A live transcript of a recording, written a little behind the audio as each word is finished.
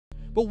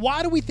But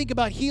why do we think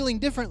about healing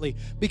differently?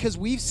 Because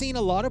we've seen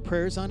a lot of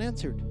prayers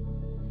unanswered.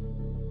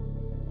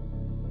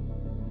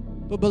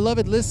 But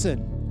beloved,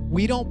 listen,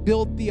 we don't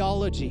build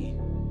theology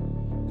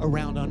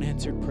around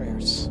unanswered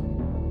prayers.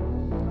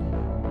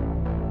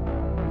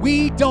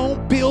 We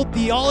don't build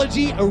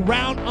theology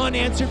around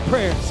unanswered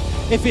prayers.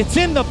 If it's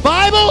in the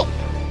Bible,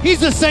 He's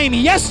the same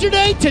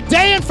yesterday,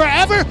 today, and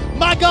forever.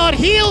 My God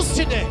heals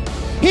today.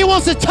 He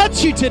wants to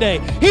touch you today.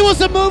 He wants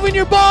to move in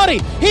your body.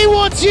 He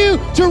wants you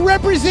to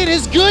represent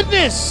His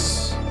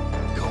goodness.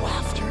 Go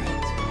after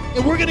it.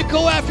 And we're going to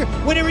go after it.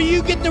 Whenever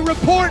you get the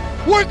report,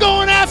 we're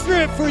going after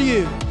it for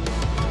you.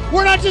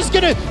 We're not just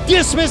going to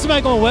dismiss it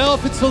by going, well,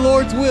 if it's the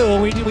Lord's will,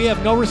 we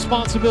have no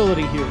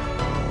responsibility here.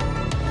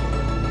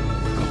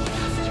 We're going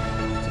after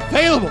it. It's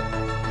available.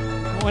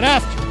 We're going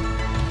after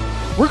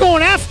it. We're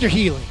going after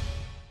healing.